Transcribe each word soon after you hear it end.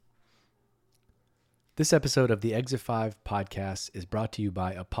This episode of the Exit 5 podcast is brought to you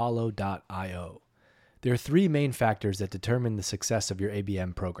by Apollo.io. There are three main factors that determine the success of your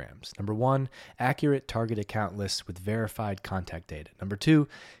ABM programs. Number one, accurate target account lists with verified contact data. Number two,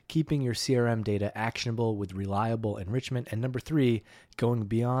 keeping your CRM data actionable with reliable enrichment. And number three, going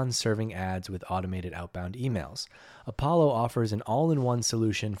beyond serving ads with automated outbound emails. Apollo offers an all-in-one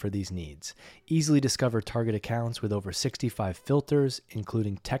solution for these needs. Easily discover target accounts with over 65 filters,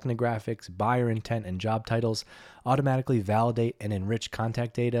 including technographics, buyer intent, and job titles. Automatically validate and enrich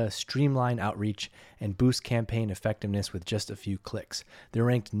contact data, streamline outreach, and boost campaign effectiveness with just a few clicks. They're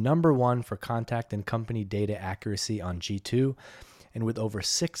ranked number one for contact and company data accuracy on G2, and with over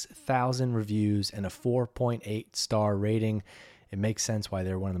 6,000 reviews and a 4.8 star rating, it makes sense why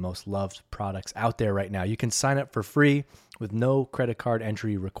they're one of the most loved products out there right now. You can sign up for free with no credit card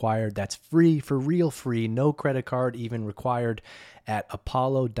entry required. That's free, for real free, no credit card even required at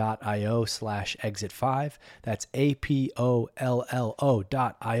apollo.io/exit5. That's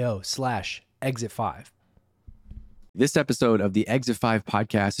APOLLO.io/exit5. This episode of the Exit 5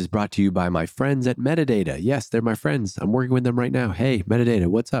 podcast is brought to you by my friends at Metadata. Yes, they're my friends. I'm working with them right now. Hey, Metadata,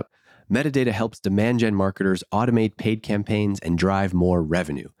 what's up? Metadata helps demand gen marketers automate paid campaigns and drive more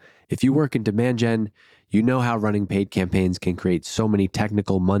revenue. If you work in demand gen, you know how running paid campaigns can create so many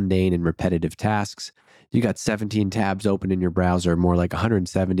technical, mundane, and repetitive tasks. You got 17 tabs open in your browser, more like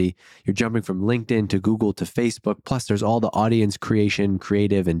 170. You're jumping from LinkedIn to Google to Facebook. Plus, there's all the audience creation,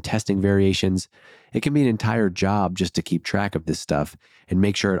 creative, and testing variations. It can be an entire job just to keep track of this stuff and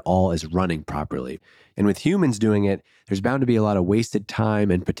make sure it all is running properly. And with humans doing it, there's bound to be a lot of wasted time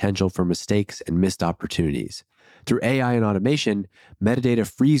and potential for mistakes and missed opportunities. Through AI and automation,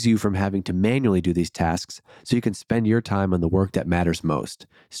 Metadata frees you from having to manually do these tasks so you can spend your time on the work that matters most: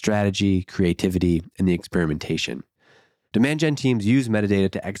 strategy, creativity, and the experimentation. Demand gen teams use Metadata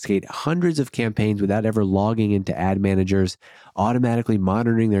to execute hundreds of campaigns without ever logging into ad managers, automatically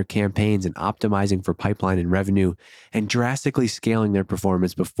monitoring their campaigns and optimizing for pipeline and revenue, and drastically scaling their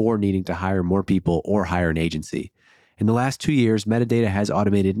performance before needing to hire more people or hire an agency. In the last 2 years, Metadata has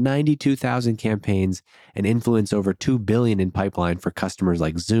automated 92,000 campaigns and influenced over $2 billion in pipeline for customers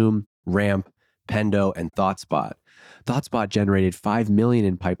like Zoom, Ramp, Pendo, and ThoughtSpot. ThoughtSpot generated $5 million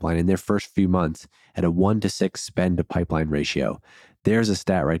in pipeline in their first few months at a 1-to-6 spend to pipeline ratio. There's a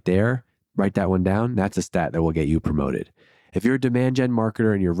stat right there. Write that one down. That's a stat that will get you promoted. If you're a demand gen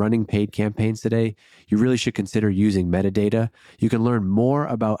marketer and you're running paid campaigns today, you really should consider using Metadata. You can learn more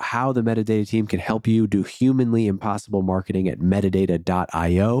about how the Metadata team can help you do humanly impossible marketing at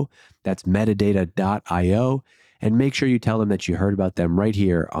metadata.io. That's metadata.io. And make sure you tell them that you heard about them right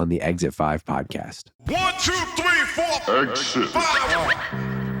here on the Exit 5 podcast. 1, 2, 3, 4. Exit 5.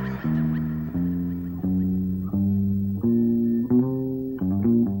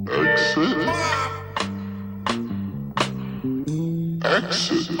 Exit 5.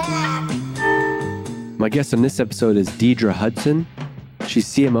 Exit 5. My guest on this episode is Deidre Hudson. She's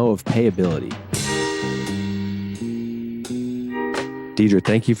CMO of Payability. Deidre,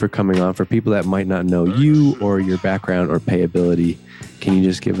 thank you for coming on. For people that might not know you or your background or Payability, can you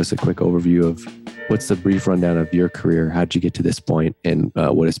just give us a quick overview of what's the brief rundown of your career? How'd you get to this point, and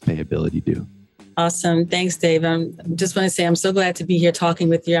what does Payability do? Awesome. Thanks, Dave. I just want to say I'm so glad to be here talking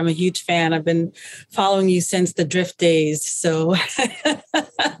with you. I'm a huge fan. I've been following you since the Drift days. So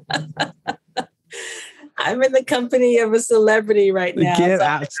I'm in the company of a celebrity right now.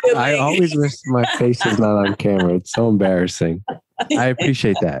 I always wish my face is not on camera. It's so embarrassing. I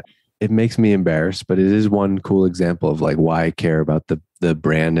appreciate that. It makes me embarrassed, but it is one cool example of like why I care about the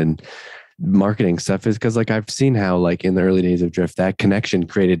brand and marketing stuff, is because like I've seen how like in the early days of Drift, that connection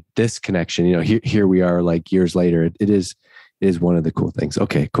created this connection. You know, here we are like years later. It is one of the cool things.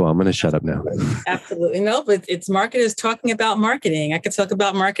 Okay, cool. I'm going to shut up now. Absolutely. No, but it's marketers talking about marketing. I could talk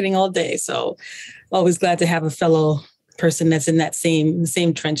about marketing all day. So always glad to have a fellow person that's in that same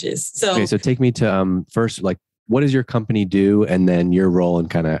trenches. So take me to first, like, what does your company do, and then your role and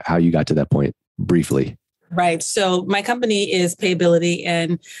kind of how you got to that point briefly. Right. So my company is Payability,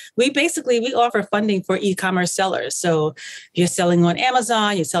 and we offer funding for e-commerce sellers. So you're selling on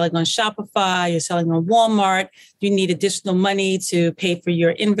Amazon, you're selling on Shopify, you're selling on Walmart. You need additional money to pay for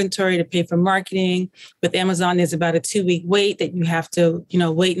your inventory, to pay for marketing. With Amazon, there's about a 2-week wait that you have to,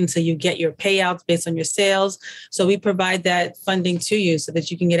 wait until you get your payouts based on your sales. So we provide that funding to you so that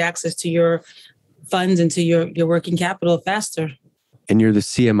you can get access to your funds and to your working capital faster. And you're the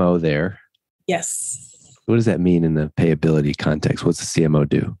CMO there. Yes. What does that mean in the Payability context? What's the CMO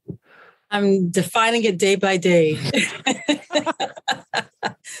do? I'm defining it day by day.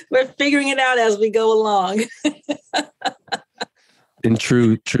 We're figuring it out as we go along. In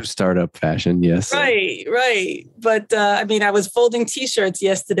true startup fashion, yes. Right. But I mean, I was folding T-shirts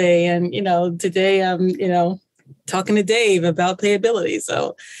yesterday, and today I'm talking to Dave about payability.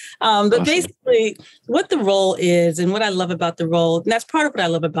 So, but Awesome. basically, what the role is, and what I love about the role, and that's part of what I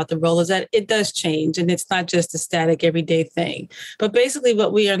love about the role, is that it does change, and it's not just a static everyday thing. But basically,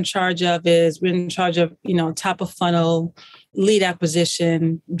 what we are in charge of is we're in charge of top of funnel lead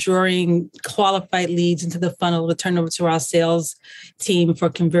acquisition, drawing qualified leads into the funnel to turn over to our sales team for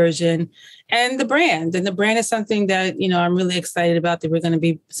conversion, and the brand. And the brand is something that, I'm really excited about, that we're going to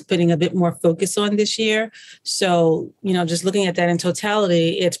be putting a bit more focus on this year. So, just looking at that in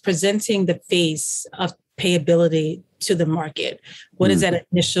totality, it's presenting the face of payability to the market. What does that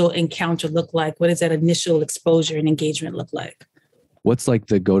initial encounter look like? What does that initial exposure and engagement look like? What's like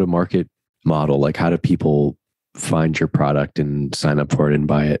the go-to-market model? Like, how do people find your product and sign up for it and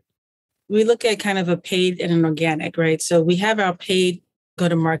buy it? We look at kind of a paid and an organic, right? So we have our paid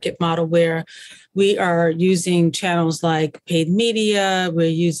go-to-market model where we are using channels like paid media, we're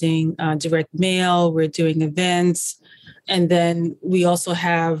using direct mail, we're doing events. And then we also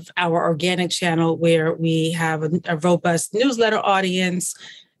have our organic channel where we have a robust newsletter audience,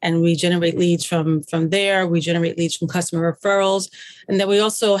 and we generate leads from there. We generate leads from customer referrals. And then we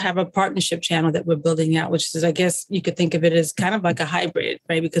also have a partnership channel that we're building out, which is, I guess you could think of it as kind of like a hybrid,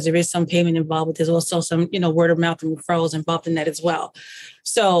 right? Because there is some payment involved, but there's also some, word of mouth and referrals involved in that as well.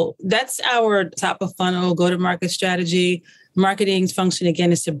 So that's our top of funnel go-to-market strategy. Marketing's function,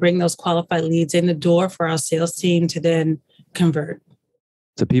 again, is to bring those qualified leads in the door for our sales team to then convert.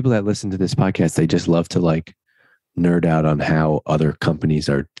 So people that listen to this podcast, they just love to nerd out on how other companies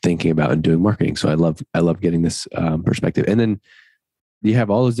are thinking about and doing marketing. So I love getting this perspective. And then you have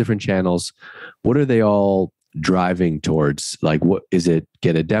all those different channels. What are they all driving towards? Like, what is it?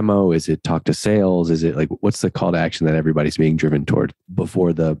 Get a demo? Is it talk to sales? Is it what's the call to action that everybody's being driven toward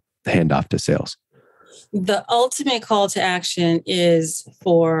before the handoff to sales? The ultimate call to action is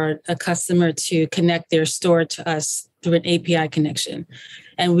for a customer to connect their store to us through an API connection.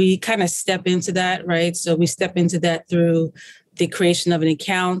 And we kind of step into that, right? So we step into that through the creation of an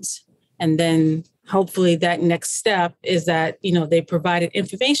account. And then hopefully that next step is that, they provided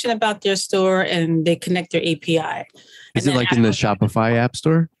information about their store and they connect their API. Is it like in the Shopify app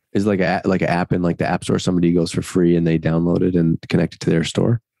store? Is it like an app in like the app store, somebody goes for free and they download it and connect it to their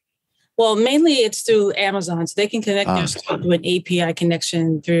store? Well, mainly it's through Amazon. So they can connect their store to an API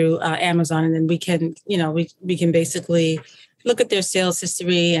connection through Amazon. And then we can, we can basically look at their sales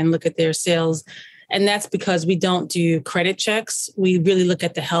history and look at their sales. And that's because we don't do credit checks. We really look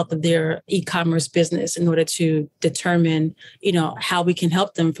at the health of their e-commerce business in order to determine, how we can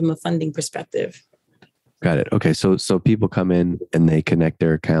help them from a funding perspective. Got it. Okay. So people come in and they connect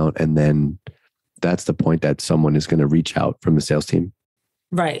their account, and then that's the point that someone is going to reach out from the sales team.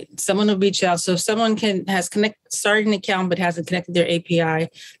 Right. Someone will reach out. So if someone has started an account but hasn't connected their API,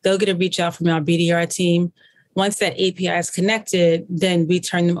 they'll get a reach out from our BDR team. Once that API is connected, then we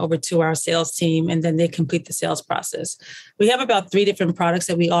turn them over to our sales team, and then they complete the sales process. We have about 3 different products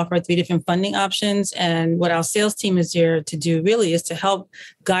that we offer, 3 different funding options. And what our sales team is there to do really is to help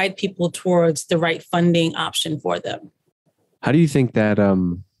guide people towards the right funding option for them. How do you think that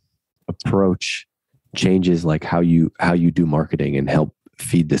approach changes how you do marketing and help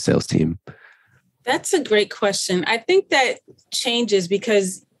feed the sales team? That's a great question. I think that changes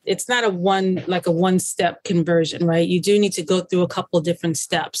because it's not a one-step conversion, right? You do need to go through a couple of different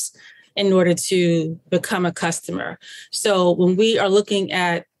steps in order to become a customer. So when we are looking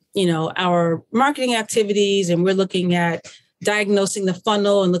at, our marketing activities, and we're looking at diagnosing the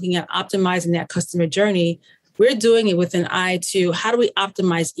funnel and looking at optimizing that customer journey, we're doing it with an eye to how do we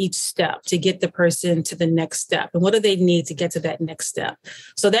optimize each step to get the person to the next step, and what do they need to get to that next step?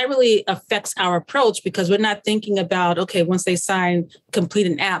 So that really affects our approach, because we're not thinking about, okay, once they complete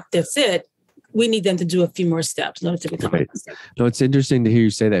an app, that's it. We need them to do a few more steps in order to become a customer. No, it's interesting to hear you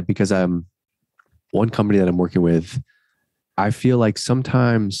say that, because one company that I'm working with, I feel like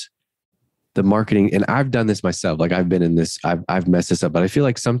sometimes the marketing, and I've done this myself, I've been in this, I've messed this up, but I feel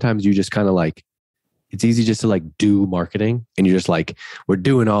like sometimes you just kind of it's easy just to do marketing, and you're just we're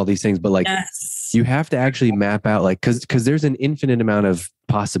doing all these things, but yes. You have to actually map out because there's an infinite amount of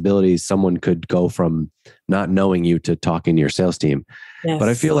possibilities. Someone could go from not knowing you to talking to your sales team. Yes. But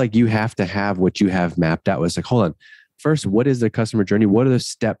I feel like you have to have what you have mapped out. It's hold on. First, what is the customer journey? What are the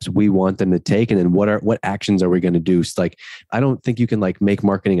steps we want them to take? And then what actions are we going to do? So I don't think you can make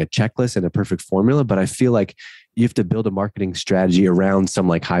marketing a checklist and a perfect formula, but I feel like you have to build a marketing strategy around some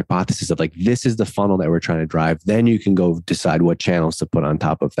hypothesis of this is the funnel that we're trying to drive. Then you can go decide what channels to put on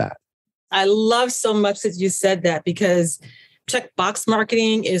top of that. I love so much that you said that, because checkbox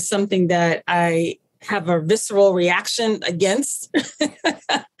marketing is something that I have a visceral reaction against.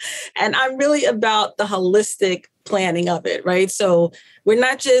 And I'm really about the holistic planning of it, right? So we're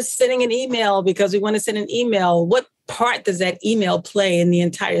not just sending an email because we want to send an email. What part does that email play in the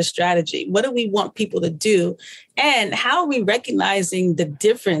entire strategy? What do we want people to do? And how are we recognizing the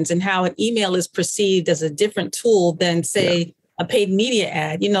difference in how an email is perceived as a different tool than, say, a paid media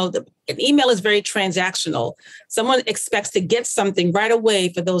ad? An email is very transactional. Someone expects to get something right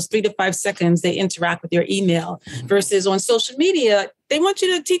away for those 3 to 5 seconds they interact with your email, versus on social media, they want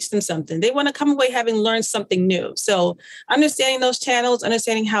you to teach them something. They want to come away having learned something new. So understanding those channels,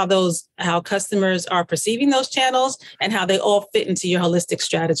 understanding how customers are perceiving those channels and how they all fit into your holistic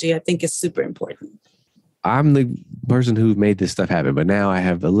strategy, I think is super important. I'm the person who made this stuff happen, but now I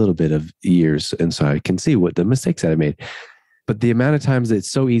have a little bit of years, and so I can see what the mistakes that I made. But the amount of times that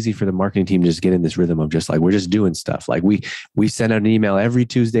it's so easy for the marketing team to just get in this rhythm of just like, we're just doing stuff. Like we send out an email every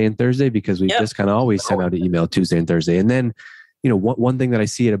Tuesday and Thursday because we just kind of always send out an email Tuesday and Thursday. And then, one thing that I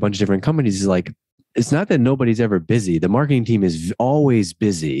see at a bunch of different companies is like, it's not that nobody's ever busy. The marketing team is always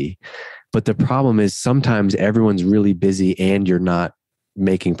busy, but the problem is sometimes everyone's really busy and you're not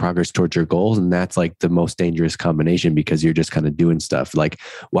making progress towards your goals. And that's like the most dangerous combination, because you're just kind of doing stuff like,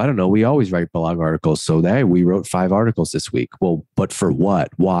 well, I don't know, we always write blog articles. So that we wrote 5 articles this week. Well, but for what?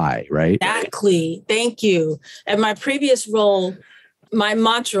 Why? Right? Exactly. Thank you. At my previous role, my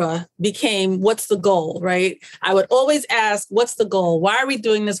mantra became, what's the goal, right? I would always ask, what's the goal? Why are we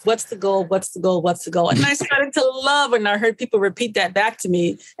doing this? What's the goal? What's the goal? What's the goal? And I started to love when I heard people repeat that back to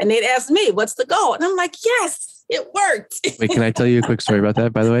me, and they'd ask me, what's the goal? And I'm like, yes, it worked. Wait, can I tell you a quick story about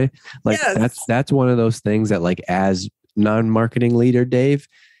that, by the way? Like that's one of those things that, like, as non-marketing leader, Dave,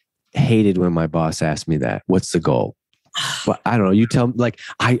 hated when my boss asked me that. What's the goal? Well, I don't know. You tell me, like,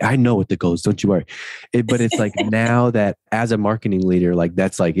 I know what the goal is. Don't you worry. But it's like now that as a marketing leader, like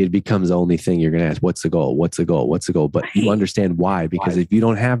that's like, it becomes the only thing you're going to ask. What's the goal? What's the goal? What's the goal? But you understand why, because if you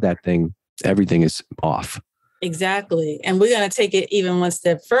don't have that thing, everything is off. Exactly. And we're going to take it even one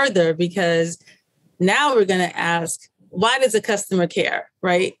step further, because now we're going to ask, why does a customer care?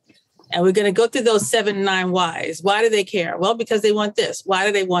 Right. And we're going to go through those 7, 9 whys. Why do they care? Well, because they want this. Why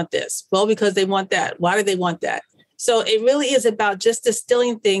do they want this? Well, because they want that. Why do they want that? So it really is about just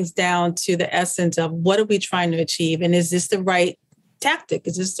distilling things down to the essence of, what are we trying to achieve? And is this the right tactic?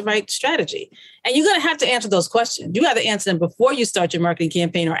 Is this the right strategy? And you're going to have to answer those questions. You have to answer them before you start your marketing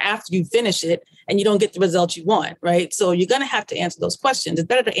campaign or after you finish it and you don't get the results you want, right? So you're going to have to answer those questions. It's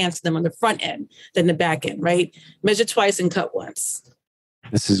better to answer them on the front end than the back end, right? Measure twice and cut once.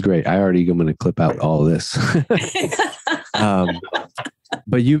 This is great. I'm going to clip out all of this.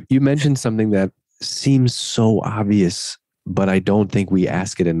 But you mentioned something that seems so obvious, but I don't think we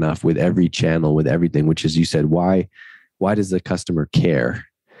ask it enough with every channel, with everything, which is, you said, why does the customer care?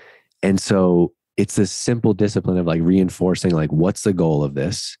 And so it's this simple discipline of like reinforcing, like, what's the goal of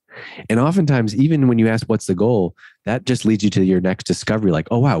this? And oftentimes, even when you ask what's the goal, that just leads you to your next discovery. Like,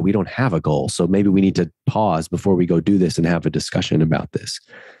 oh, wow, we don't have a goal. So maybe we need to pause before we go do this and have a discussion about this.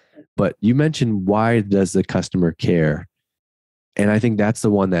 But you mentioned, why does the customer care? And I think that's the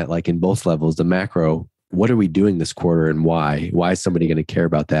one that, like, in both levels, the macro, what are we doing this quarter and why? Why is somebody going to care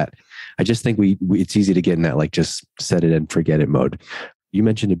about that? I just think it's easy to get in that, like, just set it and forget it mode. You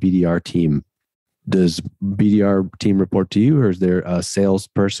mentioned a BDR team. Does BDR team report to you, or is there a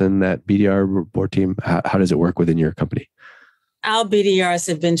salesperson that BDR report team? How does it work within your company? Our BDRs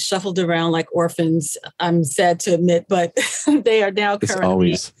have been shuffled around like orphans, I'm sad to admit, but they are now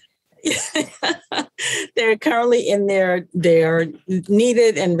currently... It's always... They're currently in their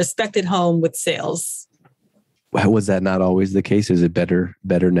needed and respected home with sales. Was that not always the case? Is it better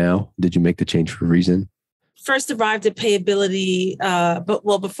now? Did you make the change for a reason? First arrived at Payability,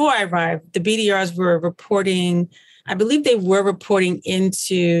 before I arrived, the BDRs were reporting, I believe they were reporting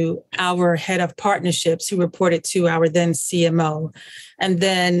into our head of partnerships, who reported to our then CMO. And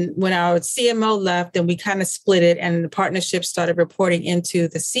then when our CMO left, then we kind of split it, and the partnership started reporting into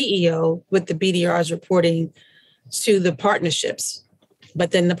the CEO, with the BDRs reporting to the partnerships.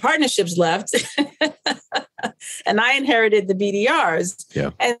 But then the partnerships left and I inherited the BDRs. Yeah.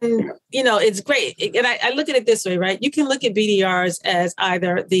 And, it's great. And I look at it this way, right? You can look at BDRs as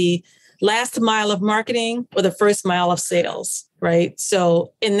either the last mile of marketing or the first mile of sales, right?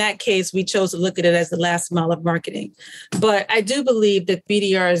 So in that case, we chose to look at it as the last mile of marketing. But I do believe that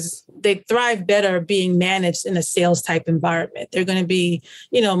BDRs, they thrive better being managed in a sales type environment. They're going to be,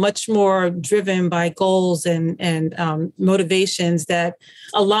 much more driven by goals and motivations that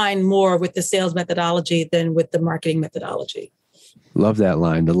align more with the sales methodology than with the marketing methodology. Love that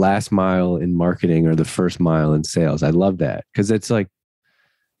line. The last mile in marketing or the first mile in sales. I love that because it's like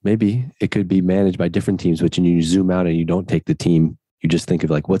maybe it could be managed by different teams, but when you zoom out and you don't take the team, you just think of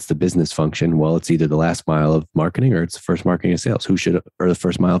like, what's the business function? Well, it's either the last mile of marketing or it's the first marketing of sales. Or the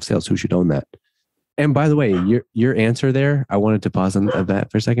first mile of sales? Who should own that? And by the way, your answer there, I wanted to pause on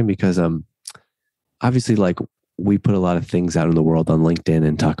that for a second because obviously like we put a lot of things out in the world on LinkedIn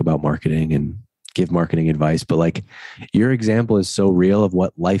and talk about marketing and give marketing advice, but like your example is so real of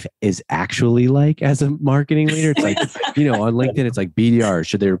what life is actually like as a marketing leader. It's like, on LinkedIn, it's like BDR,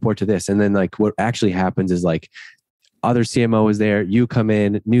 should they report to this? And then like what actually happens is like other CMO is there, you come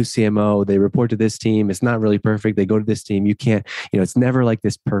in, new CMO, they report to this team. It's not really perfect. They go to this team. You can't, it's never like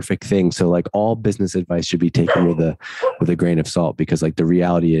this perfect thing. So like all business advice should be taken with a grain of salt because like the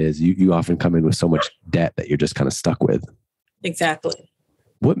reality is you often come in with so much debt that you're just kind of stuck with. Exactly.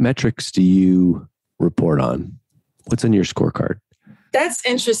 What metrics do you report on? What's on your scorecard? That's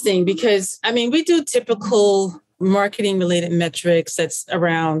interesting because, we do typical marketing related metrics that's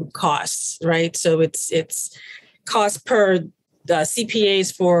around costs, right? So it's cost per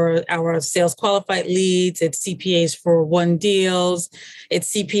CPAs for our sales qualified leads. It's CPAs for won deals.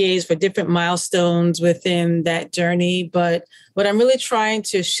 It's CPAs for different milestones within that journey. But what I'm really trying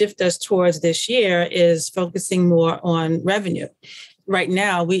to shift us towards this year is focusing more on revenue. Right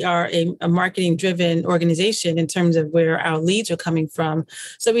now, we are a marketing-driven organization in terms of where our leads are coming from.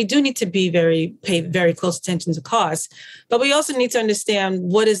 So we do need to pay very close attention to costs, but we also need to understand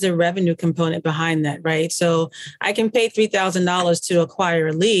what is the revenue component behind that, right? So I can pay $3,000 to acquire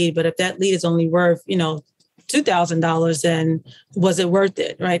a lead, but if that lead is only worth, $2,000, then was it worth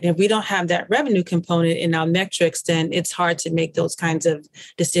it, right? And if we don't have that revenue component in our metrics, then it's hard to make those kinds of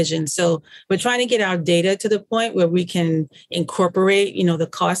decisions. So we're trying to get our data to the point where we can incorporate, the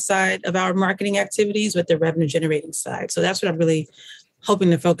cost side of our marketing activities with the revenue generating side. So that's what I'm really hoping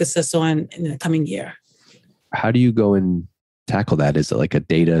to focus us on in the coming year. How do you go and tackle that? Is it like a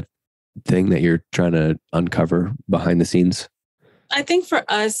data thing that you're trying to uncover behind the scenes? I think for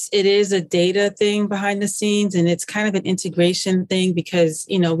us, it is a data thing behind the scenes, and it's kind of an integration thing because,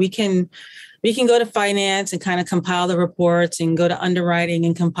 we can go to finance and kind of compile the reports and go to underwriting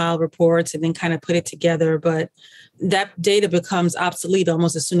and compile reports and then kind of put it together. But that data becomes obsolete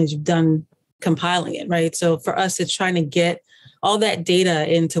almost as soon as you've done compiling it, right? So for us, it's trying to get all that data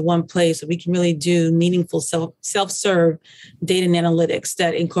into one place so we can really do meaningful self-serve data and analytics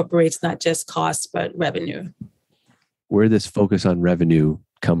that incorporates not just costs, but revenue. Where did this focus on revenue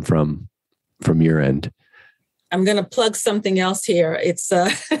come from your end? I'm going to plug something else here. It's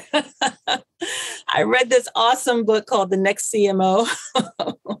I read this awesome book called The Next CMO.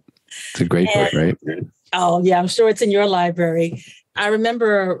 It's a great book, right? Oh, yeah. I'm sure it's in your library. I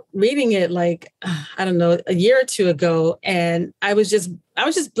remember reading it a year or two ago, and I was just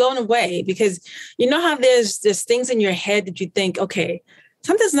blown away because how there's things in your head that you think, okay,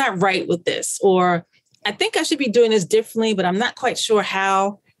 something's not right with this, or I think I should be doing this differently, but I'm not quite sure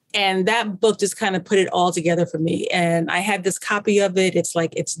how. And that book just kind of put it all together for me. And I had this copy of it.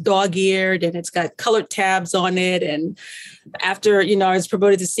 It's dog-eared and it's got colored tabs on it. And after, I was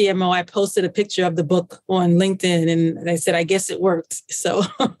promoted to CMO, I posted a picture of the book on LinkedIn and I said, I guess it worked. So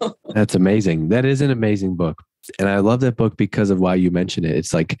that's amazing. That is an amazing book. And I love that book because of why you mentioned it.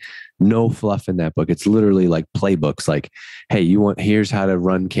 It's like no fluff in that book. It's literally like playbooks. Like, hey, here's how to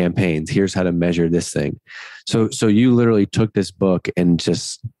run campaigns. Here's how to measure this thing. So you literally took this book and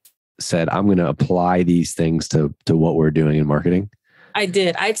just said, I'm going to apply these things to what we're doing in marketing. I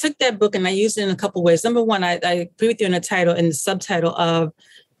did. I took that book and I used it in a couple of ways. Number one, I agree with you in the title and the subtitle of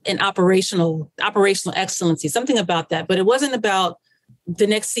an operational excellency, something about that. But it wasn't about the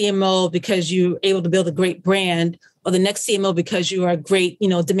next CMO because you're able to build a great brand, or the next CMO because you are a great,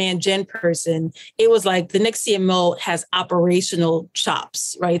 demand gen person. It was like the next CMO has operational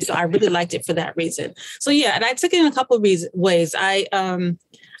chops, right? So I really liked it for that reason. So yeah, and I took it in a couple of ways. I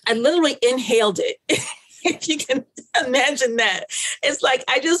literally inhaled it. If you can imagine that. It's like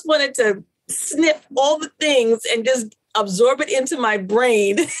I just wanted to sniff all the things and just absorb it into my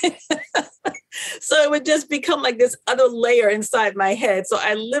brain. So it would just become like this other layer inside my head. So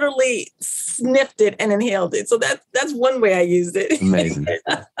I literally sniffed it and inhaled it. So that's one way I used it. Amazing.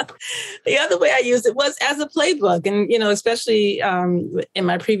 The other way I used it was as a playbook. And, especially in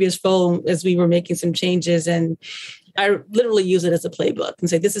my previous role as we were making some changes, and I literally use it as a playbook and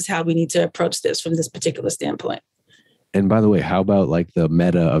say, this is how we need to approach this from this particular standpoint. And by the way, how about like the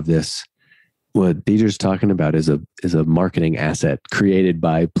meta of this? What Deidre's talking about is a marketing asset created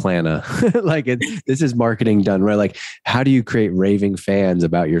by Plana. This is marketing done right. Like, how do you create raving fans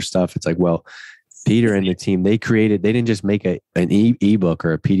about your stuff? It's like, well, Peter and the team, they didn't just make an ebook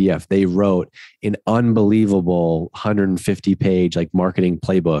or a PDF. They wrote an unbelievable 150 page like marketing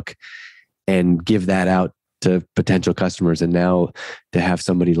playbook and give that out to potential customers. And now to have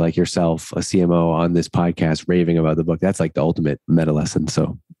somebody like yourself, a CMO on this podcast raving about the book, that's like the ultimate meta lesson.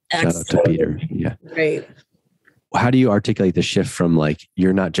 So shout out to Peter. Yeah. Great. How do you articulate the shift from like,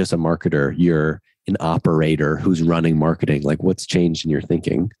 you're not just a marketer, you're an operator who's running marketing? Like what's changed in your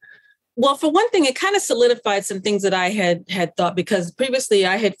thinking? Well, for one thing, it kind of solidified some things that I had thought, because previously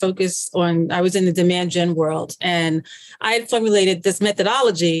I had I was in the demand gen world, and I had formulated this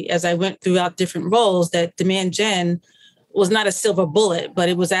methodology as I went throughout different roles that demand gen was not a silver bullet, but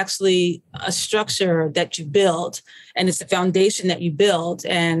it was actually a structure that you build, and it's a foundation that you build.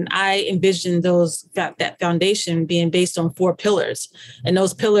 And I envisioned that foundation being based on 4 pillars. And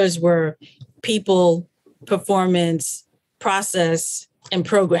those pillars were people, performance, process, and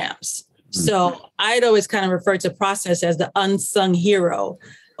programs. So I'd always kind of referred to process as the unsung hero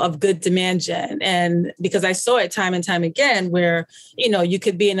of good demand gen. And because I saw it time and time again, where, you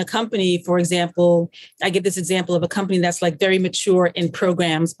could be in a company, for example, I give this example of a company that's like very mature in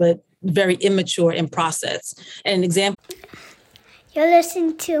programs, but very immature in process. And an example. You're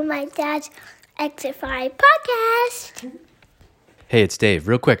listening to my dad's Exit 5 podcast. Hey, it's Dave.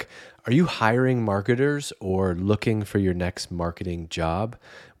 Real quick. Are you hiring marketers or looking for your next marketing job?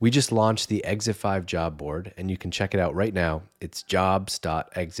 We just launched the Exit 5 job board, and you can check it out right now. It's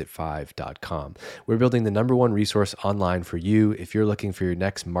jobs.exit5.com. We're building the #1 resource online for you if you're looking for your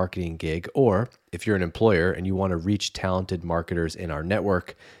next marketing gig, or if you're an employer and you want to reach talented marketers in our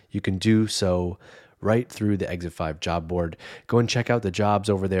network, you can do so right through the Exit 5 job board. Go and check out the jobs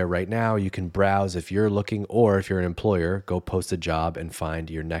over there right now. You can browse if you're looking, or if you're an employer, go post a job and find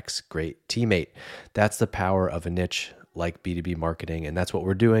your next great teammate. That's the power of a niche like B2B marketing. And that's what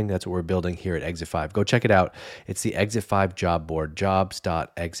we're doing. That's what we're building here at Exit 5. Go check it out. It's the Exit 5 job board,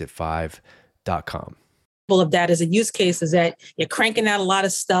 jobs.exit5.com. Of that as a use case is that you're cranking out a lot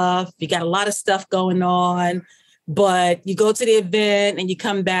of stuff. You got a lot of stuff going on. But you go to the event and you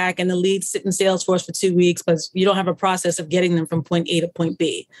come back and the leads sit in Salesforce for 2 weeks, but you don't have a process of getting them from point A to point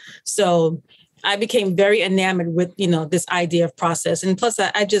B. So I became very enamored with, this idea of process. And plus,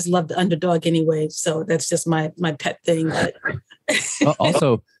 I just love the underdog anyway. So that's just my pet thing. But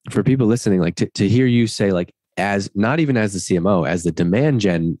Also, for people listening, like to hear you say, like, as not even as the CMO, as the demand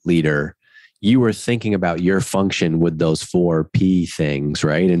gen leader, you were thinking about your function with those 4 P things,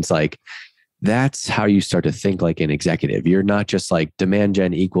 right? And it's like, that's how you start to think like an executive. You're not just like demand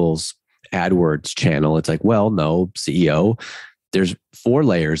gen equals AdWords channel. It's like, well, no, CEO, there's 4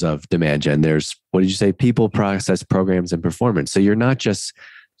 layers of demand gen. There's, what did you say? People, process, programs, and performance. So you're not just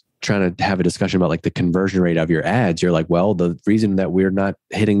trying to have a discussion about like the conversion rate of your ads. You're like, well, the reason that we're not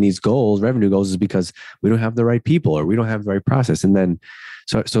hitting these goals, revenue goals, is because we don't have the right people or we don't have the right process. And then,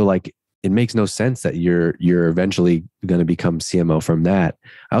 so like, it makes no sense that you're eventually going to become CMO from that.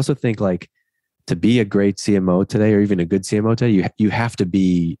 I also think like, to be a great CMO today, or even a good CMO today, you have to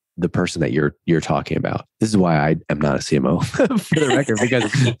be the person that you're talking about. This is why I am not a CMO for the record,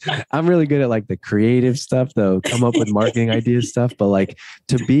 because I'm really good at like the creative stuff, though, come up with marketing ideas stuff. But like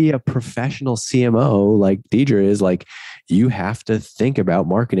to be a professional CMO like Deidre is, like, you have to think about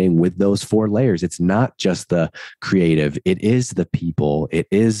marketing with those 4 layers. It's not just the creative. It is the people. It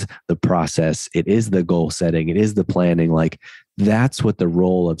is the process. It is the goal setting. It is the planning. Like, that's what the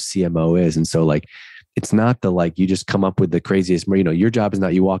role of CMO is. And so like, it's not the, like, you just come up with the craziest, your job is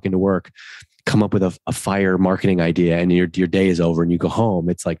not you walk into work, come up with a fire marketing idea and your day is over and you go home.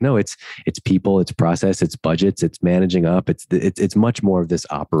 It's like, no, it's people, it's process, it's budgets, it's managing up. It's much more of this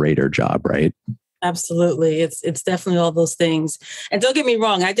operator job, right? Absolutely. It's definitely all those things. And don't get me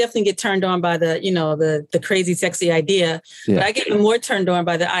wrong, I definitely get turned on by the crazy, sexy idea, Yeah. But I get more turned on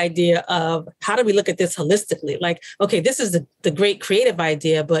by the idea of how do we look at this holistically? Like, okay, this is the great creative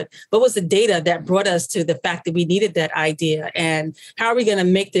idea, but what was the data that brought us to the fact that we needed that idea? And how are we going to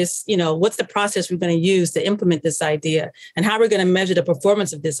make this, what's the process we're going to use to implement this idea? And how are we going to measure the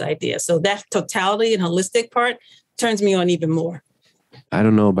performance of this idea? So that totality and holistic part turns me on even more. I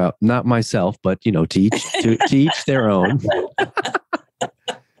don't know about, not myself, but to each their own.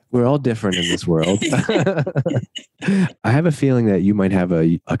 We're all different in this world. I have a feeling that you might have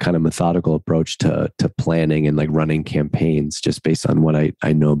a kind of methodical approach to planning and like running campaigns, just based on what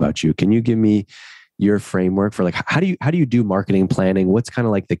I know about you. Can you give me your framework for like, how do you do marketing planning? What's kind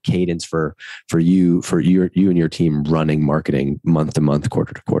of like the cadence for you and your team running marketing month to month,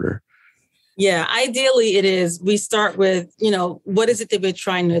 quarter to quarter? Yeah, ideally it is. We start with, what is it that we're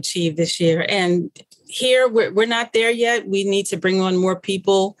trying to achieve this year? And here we're not there yet. We need to bring on more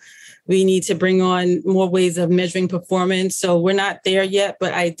people. We need to bring on more ways of measuring performance. So we're not there yet,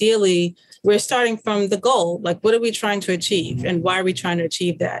 but ideally, we're starting from the goal. Like, what are we trying to achieve and why are we trying to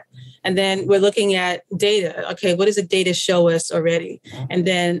achieve that? And then we're looking at data. Okay, what does the data show us already? And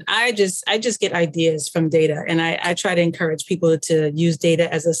then I just get ideas from data. And I try to encourage people to use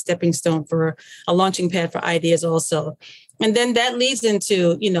data as a stepping stone for a launching pad for ideas also. And then that leads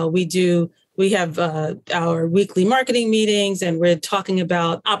into, we have our weekly marketing meetings, and we're talking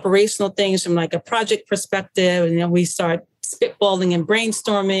about operational things from like a project perspective. And then we start spitballing and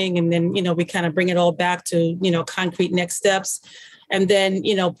brainstorming. And then, we kind of bring it all back to, concrete next steps. And then,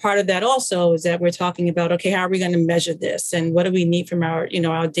 part of that also is that we're talking about, okay, how are we going to measure this? And what do we need from our,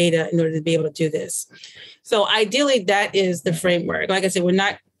 our data in order to be able to do this? So ideally, that is the framework. Like I said, we're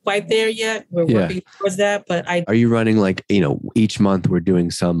not quite there yet. We're working towards that. But are you running like, each month we're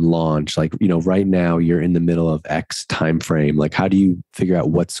doing some launch, like, right now you're in the middle of X time frame. Like, how do you figure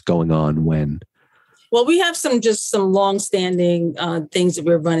out what's going on when? Well, we have some long-standing things that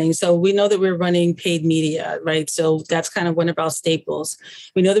we're running. So we know that we're running paid media, right? So that's kind of one of our staples.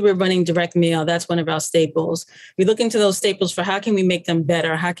 We know that we're running direct mail. That's one of our staples. We look into those staples for how can we make them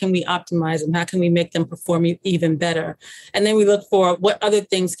better? How can we optimize them? How can we make them perform even better? And then we look for what other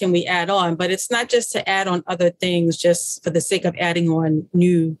things can we add on. But it's not just to add on other things just for the sake of adding on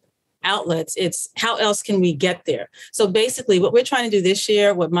new outlets. It's how else can we get there? So basically what we're trying to do this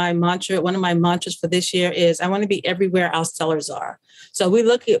year, one of my mantras for this year is I want to be everywhere our sellers are. So we're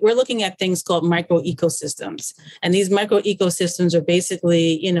looking at things called micro ecosystems. And these micro ecosystems are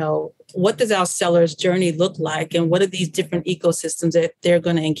basically, what does our sellers' journey look like? And what are these different ecosystems that they're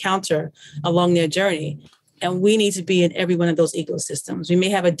going to encounter along their journey? And we need to be in every one of those ecosystems. We may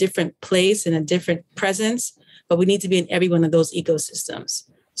have a different place and a different presence, but we need to be in every one of those ecosystems.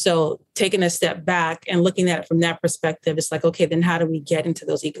 So taking a step back and looking at it from that perspective, it's like, okay, then how do we get into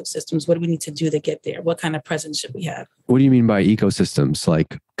those ecosystems? What do we need to do to get there? What kind of presence should we have? What do you mean by ecosystems?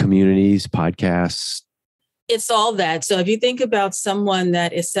 Like communities, podcasts? It's all that. So if you think about someone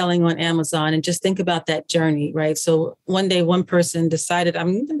that is selling on Amazon and just think about that journey, right? So one day, one person decided,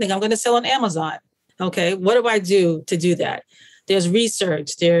 I'm going to sell on Amazon. Okay, what do I do to do that? There's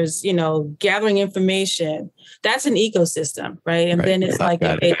research, there's, gathering information. That's an ecosystem, right? And then it's like,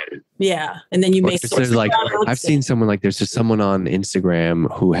 and then you may source like, I've seen someone like, there's just someone on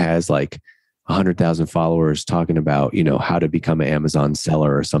Instagram who has like 100,000 followers talking about, how to become an Amazon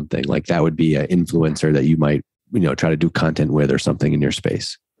seller or something. Like that would be an influencer that you might, try to do content with or something in your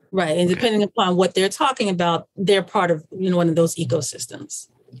space. Right. And depending upon what they're talking about, they're part of, one of those ecosystems.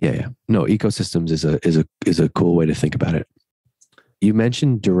 Yeah. No, ecosystems is a cool way to think about it. You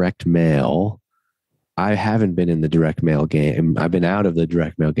mentioned direct mail. I haven't been in the direct mail game. I've been out of the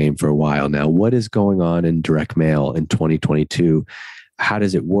direct mail game for a while now. What is going on in direct mail in 2022? How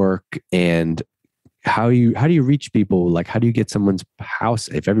does it work? And how do you reach people? Like, how do you get someone's house?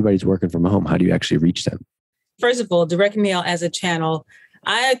 If everybody's working from home, how do you actually reach them? First of all, direct mail as a channel,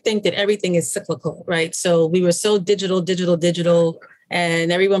 I think that everything is cyclical, right? So we were so digital,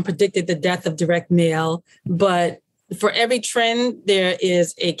 and everyone predicted the death of direct mail. But for every trend, there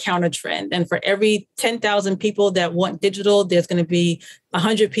is a counter trend. And for every 10,000 people that want digital, there's going to be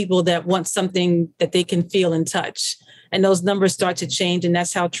 100 people that want something that they can feel and touch. And those numbers start to change, and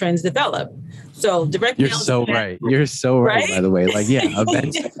that's how trends develop. So direct mail. You're so right. You're so right, by the way. Like, yeah,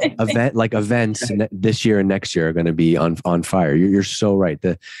 events this year and next year are going to be on fire. You're so right.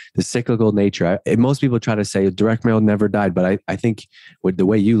 The cyclical nature. Most people try to say direct mail never died, but I think with the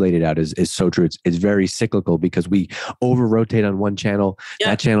way you laid it out is so true. It's very cyclical because we over rotate on one channel. Yep.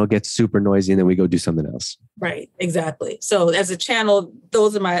 That channel gets super noisy, and then we go do something else. Right. Exactly. So as a channel,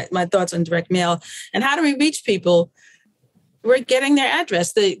 those are my thoughts on direct mail. And how do we reach people? We're getting their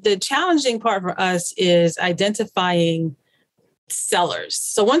address. The challenging part for us is identifying sellers.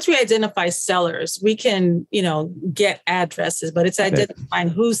 So once we identify sellers, we can, get addresses, but it's identifying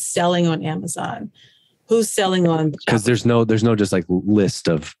who's selling on Amazon, who's selling on. Because there's no just like list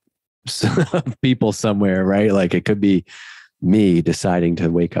of people somewhere, right? Like it could be me deciding to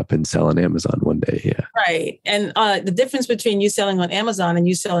wake up and sell on Amazon one day. Yeah. Right. And the difference between you selling on Amazon and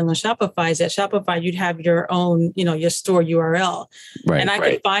you selling on Shopify is that Shopify, you'd have your own, your store URL. Right. And I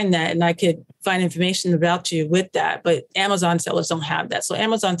could find that and I could find information about you with that. But Amazon sellers don't have that. So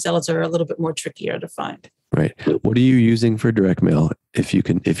Amazon sellers are a little bit more trickier to find. Right. What are you using for direct mail? If you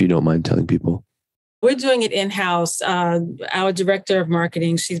don't mind telling people. We're doing it in-house. Our director of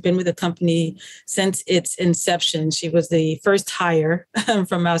marketing, she's been with the company since its inception. She was the first hire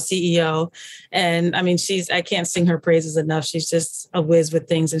from our CEO. And I mean, I can't sing her praises enough. She's just a whiz with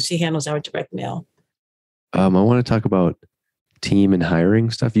things and she handles our direct mail. I want to talk about team and hiring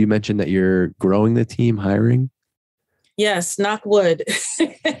stuff? You mentioned that you're growing the team, hiring. Yes, knock wood.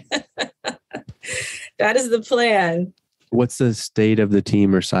 That is the plan. What's the state of the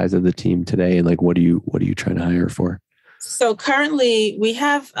team or size of the team today? And like, what are you trying to hire for? So currently we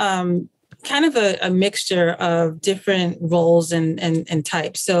have kind of a mixture of different roles and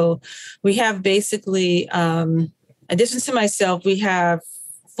types. So we have basically, in addition to myself, we have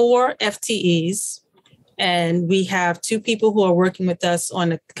 4 FTEs, and we have 2 people who are working with us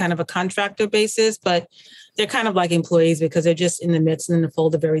on a kind of a contractor basis, but they're kind of like employees because they're just in the midst and in the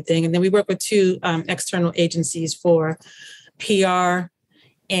fold of everything. And then we work with 2 external agencies for PR.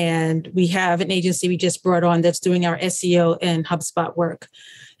 And we have an agency we just brought on that's doing our SEO and HubSpot work.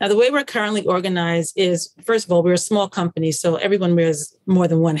 Now, the way we're currently organized is, first of all, we're a small company, so everyone wears more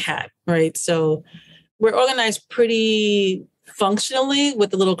than one hat, right? So we're organized pretty functionally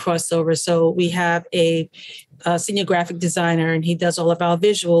with a little crossover. So we have a senior graphic designer, and he does all of our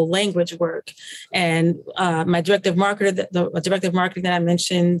visual language work. And my director of marketing, the director of marketing that I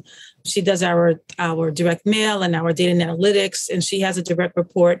mentioned, she does our direct mail and our data and analytics. And she has a direct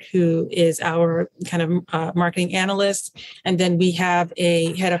report who is our kind of marketing analyst. And then we have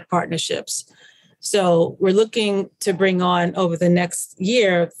a head of partnerships. So we're looking to bring on over the next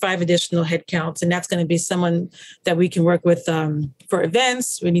year 5 additional headcounts, and that's going to be someone that we can work with for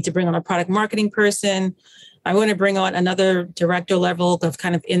events. We need to bring on a product marketing person. I want to bring on another director level of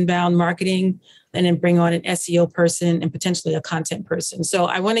kind of inbound marketing, and then bring on an SEO person and potentially a content person. So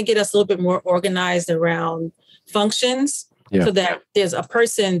I want to get us a little bit more organized around functions so that there's a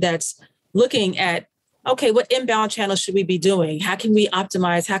person that's looking at, okay, what inbound channels should we be doing? How can we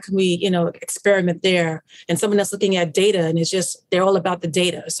optimize? How can we, experiment there? And someone that's looking at data, and it's just, they're all about the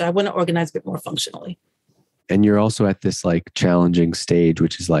data. So I want to organize a bit more functionally. And you're also at this like challenging stage,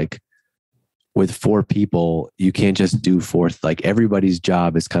 which is like with 4 people, you can't just do 4. Like everybody's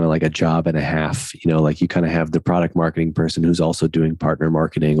job is kind of like a job and a half, like you kind of have the product marketing person who's also doing partner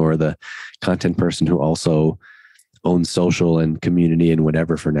marketing, or the content person who also owns social and community and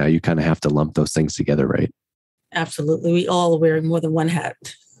whatever. For now, you kind of have to lump those things together, right? Absolutely. We all wear more than one hat.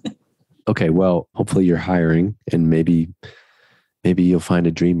 Okay. Well, hopefully you're hiring, and maybe you'll find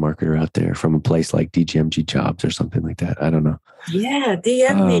a dream marketer out there from a place like DGMG Jobs or something like that. I don't know. Yeah.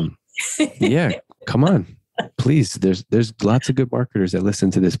 DM me. Yeah. Come on, please. There's lots of good marketers that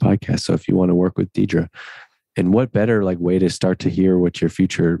listen to this podcast. So if you want to work with Deidre, and what better like way to start to hear what your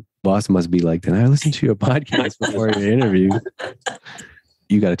future boss must be like than I listened to your podcast before your interview.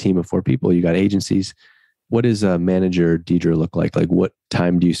 You got a team of 4 people. You got agencies. What does a manager Deidre look like? Like what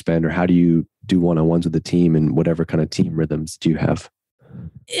time do you spend, or how do you do one-on-ones with the team, and whatever kind of team rhythms do you have?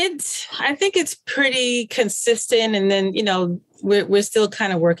 I think it's pretty consistent. And then, we're still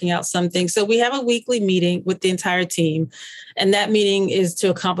kind of working out some things. So we have a weekly meeting with the entire team. And that meeting is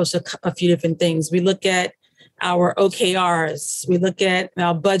to accomplish a few different things. We look at our OKRs. We look at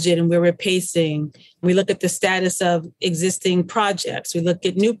our budget and where we're pacing. We look at the status of existing projects. We look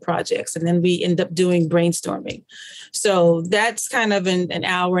at new projects, and then we end up doing brainstorming. So that's kind of an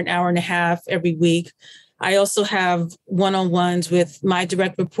hour and a half every week. I also have one-on-ones with my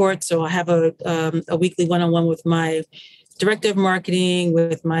direct reports. So I have a weekly one-on-one with my director of marketing,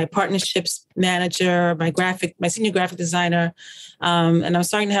 with my partnerships manager, my senior graphic designer. And I'm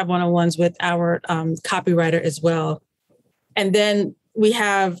starting to have one-on-ones with our copywriter as well. And then we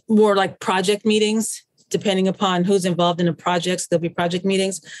have more like project meetings, depending upon who's involved in the projects. There'll be project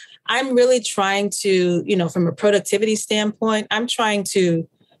meetings. I'm really trying to, from a productivity standpoint, I'm trying to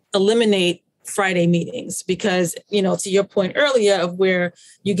eliminate Friday meetings because, to your point earlier of where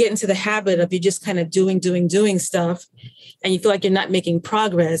you get into the habit of you just kind of doing stuff and you feel like you're not making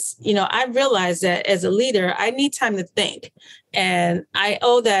progress. I realize that as a leader, I need time to think. And I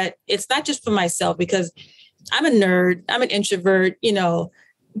owe that. It's not just for myself because I'm a nerd. I'm an introvert,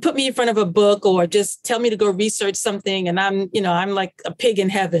 put me in front of a book or just tell me to go research something. And I'm like a pig in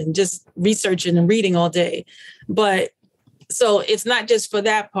heaven, just researching and reading all day. But so it's not just for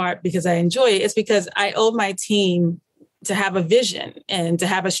that part because I enjoy it. It's because I owe my team to have a vision and to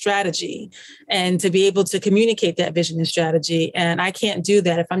have a strategy and to be able to communicate that vision and strategy. And I can't do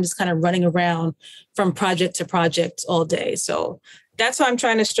that if I'm just kind of running around from project to project all day. So that's how I'm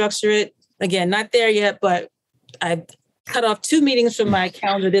trying to structure it. Again, not there yet, but I cut off 2 meetings from my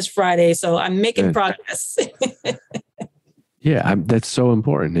calendar this Friday. So I'm making progress. Yeah, that's so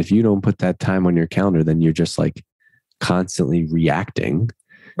important. If you don't put that time on your calendar, then you're just like constantly reacting.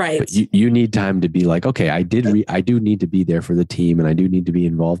 Right. But you need time to be like, okay, I do need to be there for the team, and I do need to be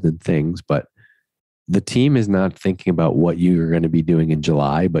involved in things, but the team is not thinking about what you're going to be doing in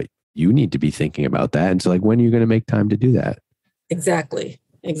July, but you need to be thinking about that. And so like, when are you going to make time to do that? Exactly.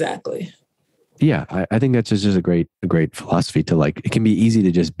 Exactly. Yeah, I think that's just a great philosophy to like. It can be easy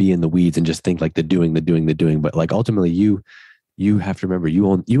to just be in the weeds and just think like the doing, but like ultimately you have to remember you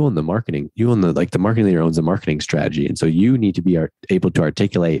own the marketing. You own the marketing leader owns the marketing strategy, and so you need to be able to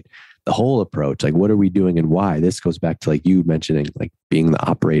articulate the whole approach. Like, what are we doing and why? This goes back to like you mentioning like being the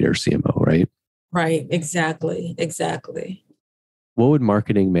operator CMO, right? Right. Exactly. Exactly. What would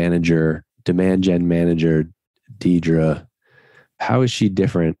marketing manager, demand gen manager, Deidre? How is she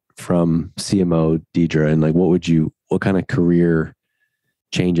different from CMO Deidre? And like, what kind of career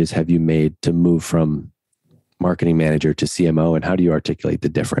changes have you made to move from marketing manager to CMO? And how do you articulate the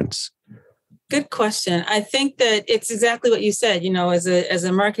difference? Good question. I think that it's exactly what you said. As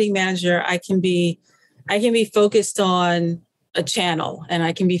a marketing manager, I can be focused on a channel and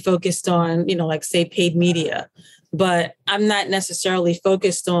I can be focused on, like say paid media, but I'm not necessarily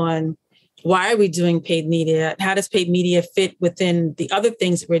focused on why are we doing paid media? How does paid media fit within the other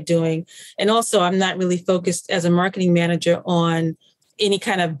things that we're doing? And also, I'm not really focused as a marketing manager on any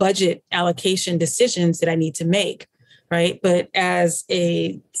kind of budget allocation decisions that I need to make, right? But as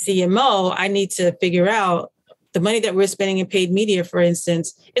a CMO, I need to figure out the money that we're spending in paid media, for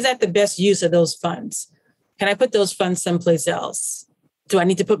instance, is that the best use of those funds? Can I put those funds someplace else? Do I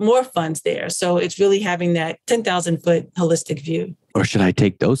need to put more funds there? So it's really having that 10,000-foot holistic view. Or should I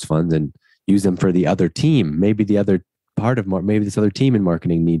take those funds and use them for the other team? Maybe the other maybe this other team in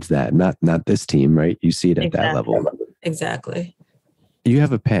marketing needs that, not this team, right? You see it at that level. Exactly. You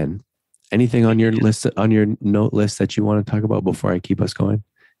have a pen. Anything on your list, on your note list that you want to talk about before I keep us going?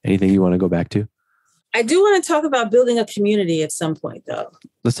 Anything you want to go back to? I do want to talk about building a community at some point, though.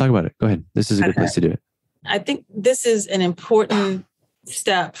 Let's talk about it. Go ahead. This is a good place to do it. I think this is an important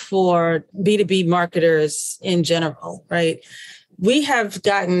step for B2B marketers in general, right? We have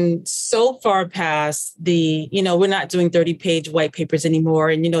gotten so far past we're not doing 30-page white papers anymore.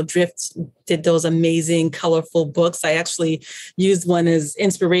 And, Drift did those amazing, colorful books. I actually used one as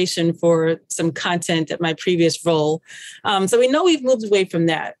inspiration for some content at my previous role. So we know we've moved away from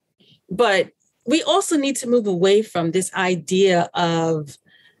that. But we also need to move away from this idea of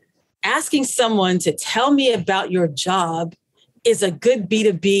asking someone to tell me about your job is a good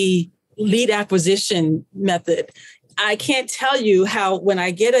B2B lead acquisition method. I can't tell you how when I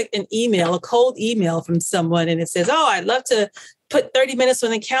get an email, a cold email from someone, and it says, oh, I'd love to put 30 minutes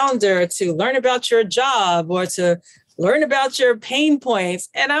on the calendar to learn about your job or to learn about your pain points.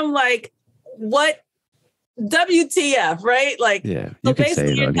 And I'm like, what? WTF, right? Like, yeah, you can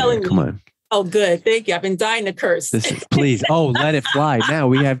say it on here. Come on. Oh, good. Thank you. I've been dying to curse. Please. Oh, let it fly. Now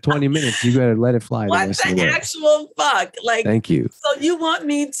we have 20 minutes. You better let it fly. What the actual fuck? Like, thank you. So you want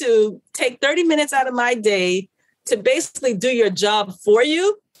me to take 30 minutes out of my day to basically do your job for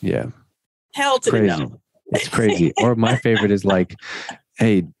you? Yeah. Hell to the no. It's crazy. Or my favorite is like,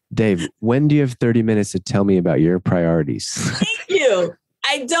 hey, Dave, when do you have 30 minutes to tell me about your priorities? Thank you.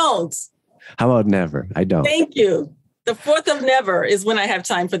 I don't. How about never? I don't. Thank you. The fourth of never is when I have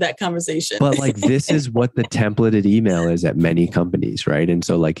time for that conversation. But like, this is what the templated email is at many companies, right? And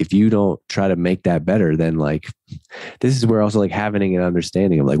so like, if you don't try to make that better, then like, this is where also like having an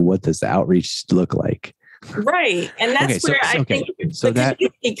understanding of like, what does the outreach look like? Right. And that's I think the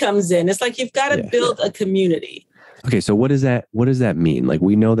community comes in. It's like, you've got to build a community. Okay. So what does that mean? Like,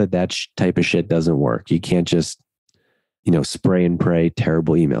 we know that type of shit doesn't work. You can't just, spray and pray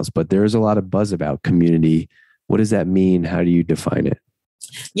terrible emails, but there's a lot of buzz about community. What does that mean? How do you define it?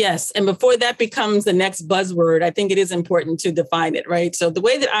 Yes. And before that becomes the next buzzword, I think it is important to define it, right? So the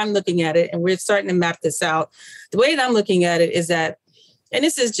way that I'm looking at it, and we're starting to map this out, the way that I'm looking at it is that, and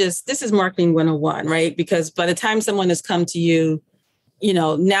this is marketing 101, right? Because by the time someone has come to you,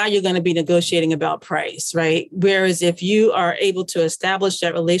 now you're going to be negotiating about price, right? Whereas if you are able to establish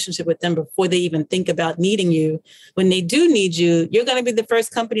that relationship with them before they even think about needing you, when they do need you, you're going to be the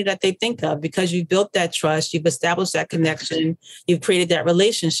first company that they think of because you've built that trust, you've established that connection, you've created that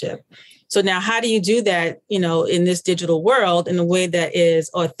relationship. So now how do you do that, in this digital world in a way that is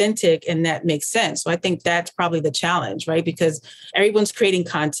authentic and that makes sense? So I think that's probably the challenge, right? Because everyone's creating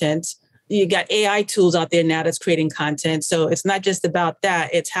content. You got AI tools out there now that's creating content. So it's not just about that.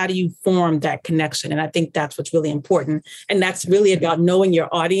 It's how do you form that connection? And I think that's what's really important. And that's really about knowing your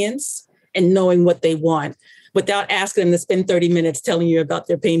audience and knowing what they want without asking them to spend 30 minutes telling you about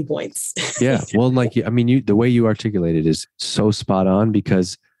their pain points. Yeah. Well, the way you articulate it is so spot on,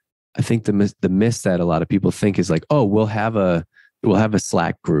 because I think the miss that a lot of people think is like, oh, we'll have a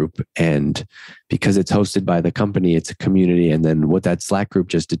Slack group, and because it's hosted by the company, it's a community. And then what that Slack group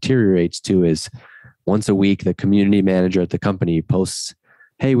just deteriorates to is once a week, the community manager at the company posts,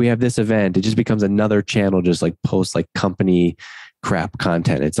 hey, we have this event. It just becomes another channel, just like post like company crap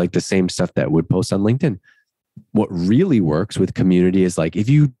content. It's like the same stuff that would post on LinkedIn. What really works with community is like if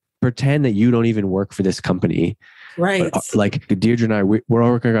you pretend that you don't even work for this company, Right. but like Deidre and I, we're all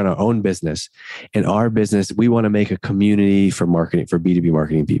working on our own business. In our business, we want to make a community for marketing, for B2B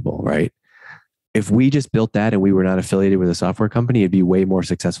marketing people, right? If we just built that and we were not affiliated with a software company, it'd be way more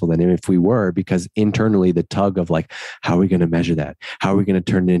successful than if we were, because internally the tug of like, how are we going to measure that? How are we going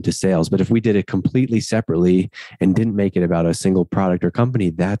to turn it into sales? But if we did it completely separately and didn't make it about a single product or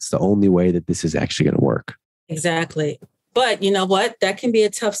company, that's the only way that this is actually going to work. Exactly. But you know what? That can be a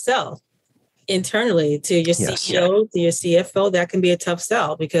tough sell internally to your CEO, to your CFO. That can be a tough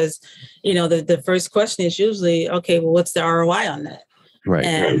sell because, the first question is usually, okay, well, what's the ROI on that? Right.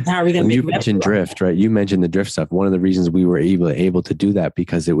 And how are we going to You mentioned drift, right? You mentioned the drift stuff. One of the reasons we were able to do that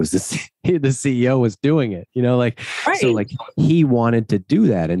because it was the CEO was doing it, right. So like he wanted to do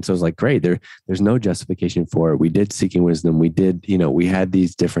that. And so it's like, great, there's no justification for it. We did Seeking Wisdom. We did, we had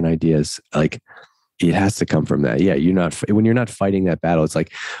these different ideas. Like it has to come from that. Yeah. When you're not fighting that battle, it's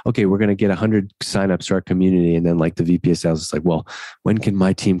like, okay, we're going to get 100 signups to our community. And then like the VP of sales is like, well, when can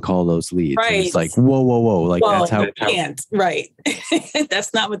my team call those leads? Right. And it's like, whoa. Like well, that's how you can't. Right.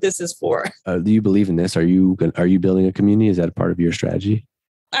 That's not what this is for. Do you believe in this? Are you building a community? Is that a part of your strategy?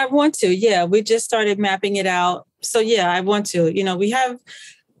 I want to. Yeah. We just started mapping it out. So yeah, I want to,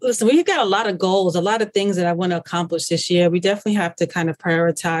 we've got a lot of goals, a lot of things that I want to accomplish this year. We definitely have to kind of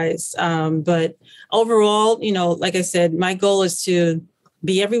prioritize. But overall, like I said, my goal is to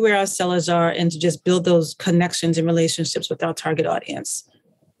be everywhere our sellers are and to just build those connections and relationships with our target audience.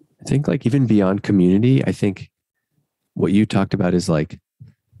 I think like even beyond community, I think what you talked about is like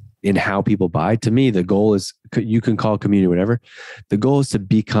in how people buy. To me, the goal is, you can call community whatever. The goal is to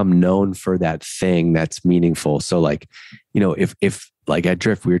become known for that thing that's meaningful. So like, if like at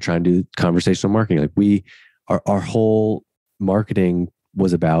Drift, we were trying to do conversational marketing. Like our whole marketing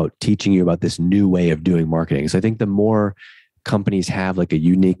was about teaching you about this new way of doing marketing. So I think the more companies have like a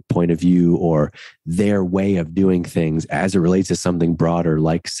unique point of view or their way of doing things as it relates to something broader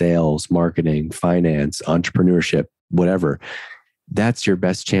like sales, marketing, finance, entrepreneurship, whatever, that's your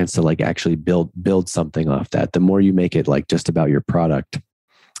best chance to like actually build something off that. The more you make it like just about your product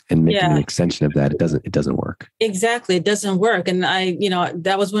and making an extension of that, it doesn't work. Exactly. It doesn't work. And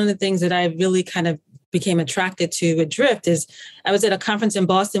that was one of the things that I really kind of became attracted to with Drift is I was at a conference in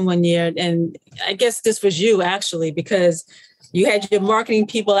Boston one year, and I guess this was you actually, because you had your marketing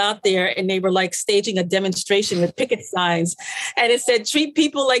people out there and they were like staging a demonstration with picket signs and it said, treat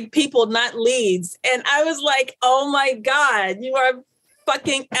people like people, not leads. And I was like, oh my God, you are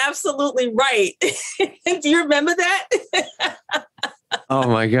fucking absolutely right. Do you remember that? Oh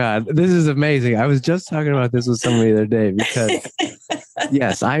my God, this is amazing. I was just talking about this with somebody the other day because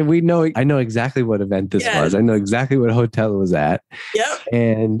yes, I know exactly what event this was. I know exactly what hotel it was at. Yep.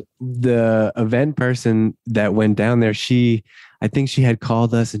 And the event person that went down there, I think she had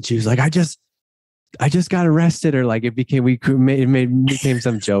called us and she was like, I just got arrested, or like it became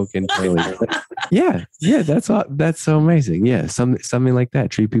some joke internally. Yeah, that's so amazing. Yeah, something like that.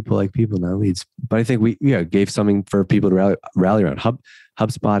 Treat people like people, not leads. But I think we gave something for people to rally around.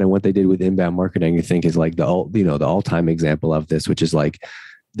 HubSpot and what they did with inbound marketing, I think, is like the all-time example of this, which is like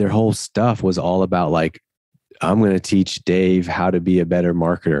their whole stuff was all about like, I'm going to teach Dave how to be a better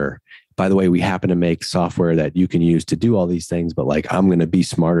marketer. By the way, we happen to make software that you can use to do all these things, but like, I'm going to be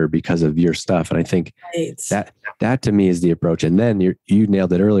smarter because of your stuff. And I think that to me is the approach. And then you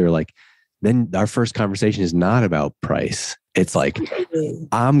nailed it earlier. Like, then our first conversation is not about price. It's like,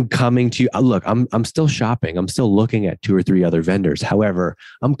 I'm coming to you. Look, I'm still shopping. I'm still looking at 2 or 3 other vendors. However,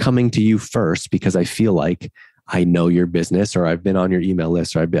 I'm coming to you first because I feel like I know your business, or I've been on your email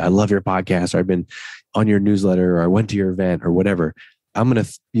list, or I love your podcast, or I've been on your newsletter, or I went to your event, or whatever. I'm going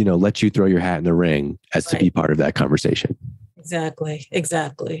to, let you throw your hat in the ring as to be part of that conversation.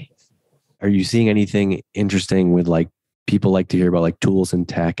 Exactly. Are you seeing anything interesting with like, people like to hear about like tools and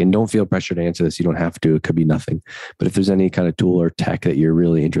tech? And don't feel pressure to answer this. You don't have to. It could be nothing. But if there's any kind of tool or tech that you're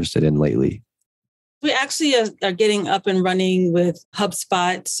really interested in lately. We actually are getting up and running with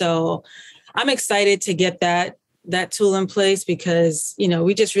HubSpot. So I'm excited to get that tool in place because,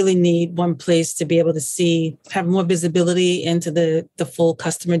 we just really need one place to be able to have more visibility into the full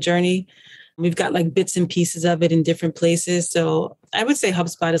customer journey. We've got like bits and pieces of it in different places. So I would say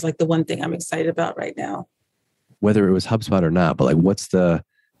HubSpot is like the one thing I'm excited about right now. Whether it was HubSpot or not, but like, what's the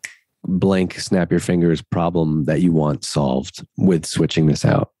blank snap your fingers problem that you want solved with switching this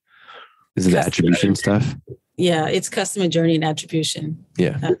out? Is it the attribution stuff? Yeah, it's customer journey and attribution.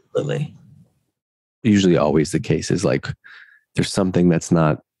 Yeah, absolutely. Usually always the case is like there's something that's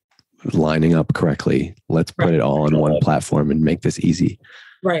not lining up correctly. Let's put it all on one platform and make this easy.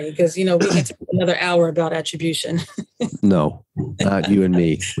 Right. Because, we can take another hour about attribution. No, not you and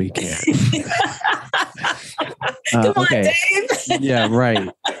me. We can't. Come on, okay. Dave. Yeah, right.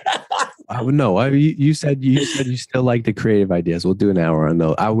 No, you said you still like the creative ideas. We'll do an hour on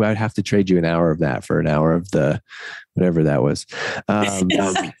those. I'd have to trade you an hour of that for an hour of the whatever that was. All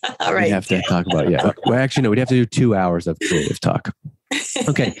right. We have to talk about Well, actually, no. We'd have to do 2 hours of creative talk.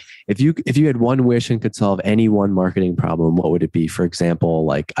 Okay. If you had one wish and could solve any one marketing problem, what would it be? For example,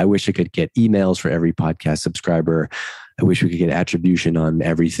 like I wish I could get emails for every podcast subscriber. I wish we could get attribution on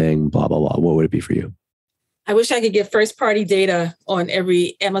everything. Blah blah blah. What would it be for you? I wish I could get first party data on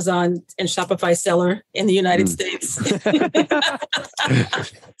every Amazon and Shopify seller in the United States.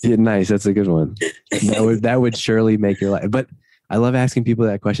 Yeah, nice. That's a good one. That would surely make your life. But I love asking people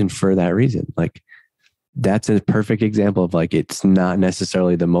that question for that reason. Like that's a perfect example of like, it's not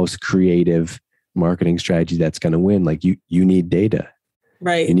necessarily the most creative marketing strategy that's going to win. Like you need data,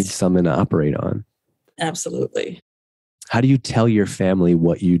 right? You need something to operate on. Absolutely. How do you tell your family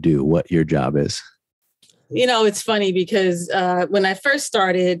what you do, what your job is? It's funny because when I first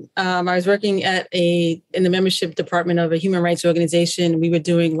started, I was working in the membership department of a human rights organization. We were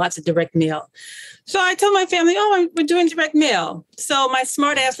doing lots of direct mail. So I told my family, we're doing direct mail. So my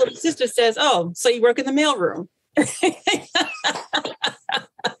smart ass little sister says, oh, so you work in the mailroom?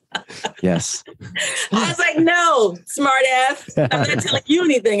 Yes. I was like, no, smart ass. I'm not telling you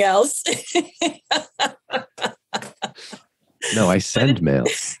anything else. No, I send mail.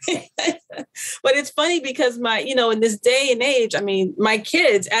 But it's funny because in this day and age, my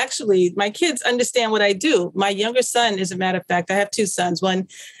kids understand what I do. My younger son, as a matter of fact, I have 2 sons. One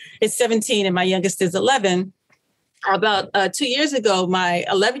is 17 and my youngest is 11. About 2 years ago, my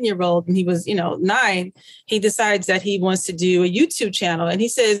 11-year-old, and he was, 9, he decides that he wants to do a YouTube channel. And he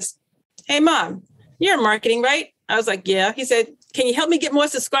says, hey, Mom, you're in marketing, right? I was like, yeah. He said, can you help me get more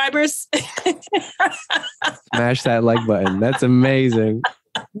subscribers? Smash that like button. That's amazing.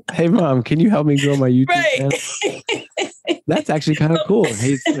 Hey, Mom, can you help me grow my YouTube channel? That's actually kind of cool.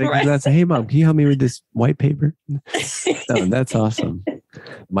 Hey, hey, Mom, can you help me with this white paper? No, that's awesome.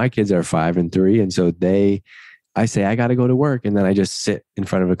 My kids are 5 and 3. And so I say, I got to go to work. And then I just sit in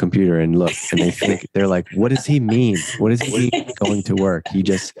front of a computer and look, and they're like, what does he mean? What does he mean going to work? You're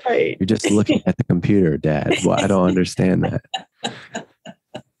just looking at the computer, Dad. Well, I don't understand that.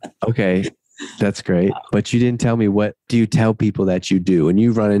 Okay. That's great. But you didn't tell me, what do you tell people that you do? When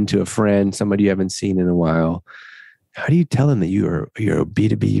you run into a friend, somebody you haven't seen in a while, how do you tell them that you're a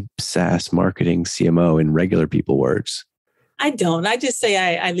B2B SaaS marketing CMO in regular people words? I don't. I just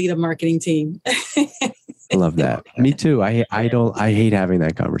say I lead a marketing team. I love that. Me too. I hate having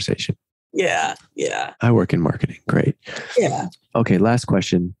that conversation. Yeah. I work in marketing. Great. Yeah. Okay. Last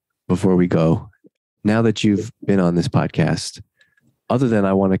question before we go. Now that you've been on this podcast, other than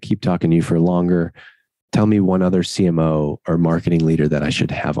I want to keep talking to you for longer, tell me one other CMO or marketing leader that I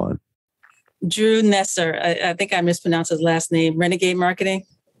should have on. Drew Nesser. I think I mispronounced his last name. Renegade Marketing.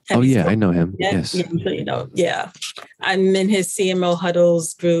 I know him. Yeah? Yes. Yeah. I'm in his CMO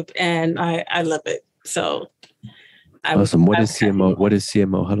Huddles group and I love it. So awesome. What is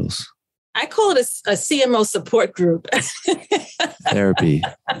CMO Huddles? I call it a CMO support group. Therapy.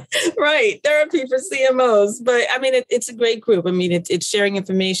 Right. Therapy for CMOs. But it's a great group. It's sharing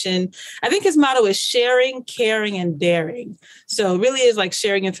information. I think his motto is sharing, caring, and daring. So it really is like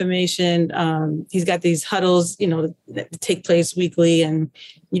sharing information. He's got these huddles, that take place weekly, and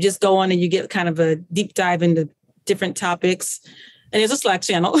you just go on and you get kind of a deep dive into different topics. And there's a Slack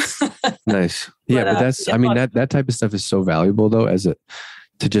channel. Nice. Yeah. But that's, that type of stuff is so valuable though,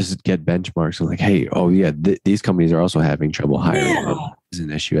 to just get benchmarks and like, hey, these companies are also having trouble hiring. Yeah. Is an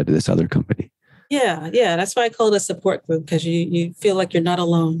issue at this other company. Yeah. That's why I call it a support group, because you feel like you're not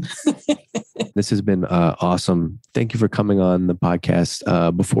alone. This has been awesome. Thank you for coming on the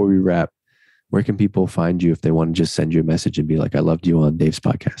podcast. Before we wrap, where can people find you if they want to just send you a message and be like, I loved you on Dave's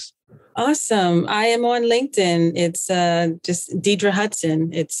podcast? Awesome. I am on LinkedIn. It's just Deidre Hudson.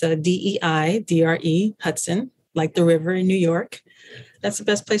 It's DEIDRE Hudson, like the river in New York. That's the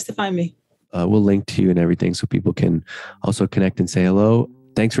best place to find me. We'll link to you and everything so people can also connect and say hello.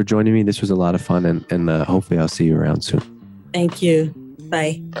 Thanks for joining me. This was a lot of fun, and hopefully I'll see you around soon. Thank you.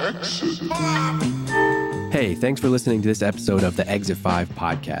 Bye. Hey, thanks for listening to this episode of the Exit 5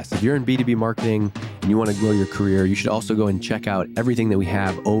 podcast. If you're in B2B marketing and you want to grow your career, you should also go and check out everything that we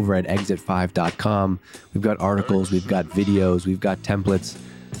have over at exit5.com. We've got articles, we've got videos, we've got templates.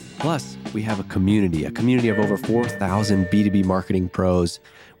 Plus, we have a community of over 4,000 B2B marketing pros.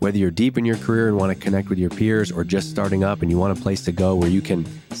 Whether you're deep in your career and want to connect with your peers or just starting up and you want a place to go where you can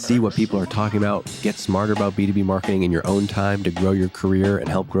see what people are talking about, get smarter about B2B marketing in your own time to grow your career and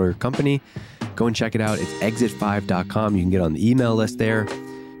help grow your company, go and check it out. It's exit5.com. You can get on the email list there.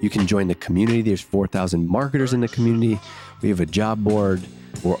 You can join the community. There's 4,000 marketers in the community. We have a job board.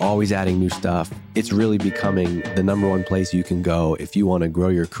 We're always adding new stuff. It's really becoming the number one place you can go if you want to grow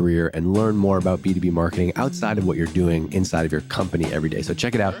your career and learn more about B2B marketing outside of what you're doing inside of your company every day. So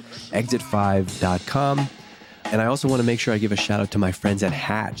check it out, exit5.com. And I also want to make sure I give a shout out to my friends at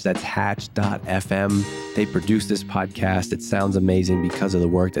Hatch. That's hatch.fm. They produce this podcast. It sounds amazing because of the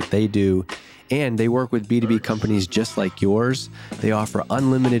work that they do. And they work with B2B companies just like yours. They offer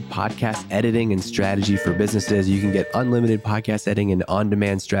unlimited podcast editing and strategy for businesses. You can get unlimited podcast editing and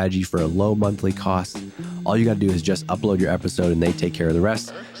on-demand strategy for a low monthly cost. All you got to do is just upload your episode and they take care of the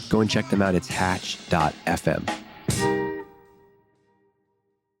rest. Go and check them out. It's hatch.fm.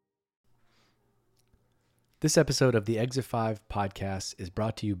 This episode of the Exit 5 podcast is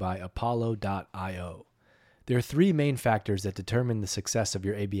brought to you by Apollo.io. There are three main factors that determine the success of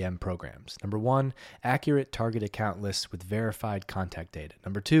your ABM programs. Number one, accurate target account lists with verified contact data.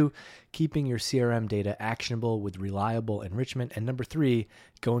 Number two, keeping your CRM data actionable with reliable enrichment. And number three,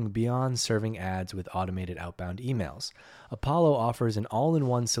 going beyond serving ads with automated outbound emails. Apollo offers an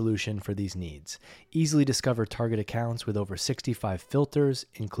all-in-one solution for these needs. Easily discover target accounts with over 65 filters,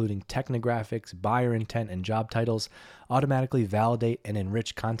 including technographics, buyer intent, and job titles. Automatically validate and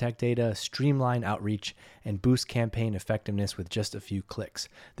enrich contact data, streamline outreach, and boost campaign effectiveness with just a few clicks.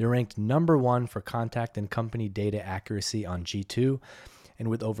 They're ranked number one for contact and company data accuracy on G2, and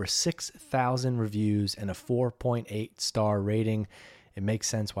with over 6,000 reviews and a 4.8 star rating, it makes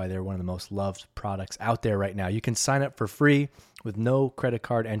sense why they're one of the most loved products out there right now. You can sign up for free with no credit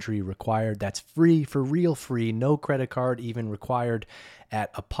card entry required. That's free, for real free, no credit card even required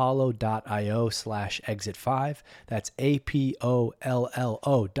at apollo.io/exit5. That's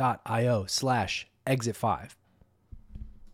APOLLO.io/exit5.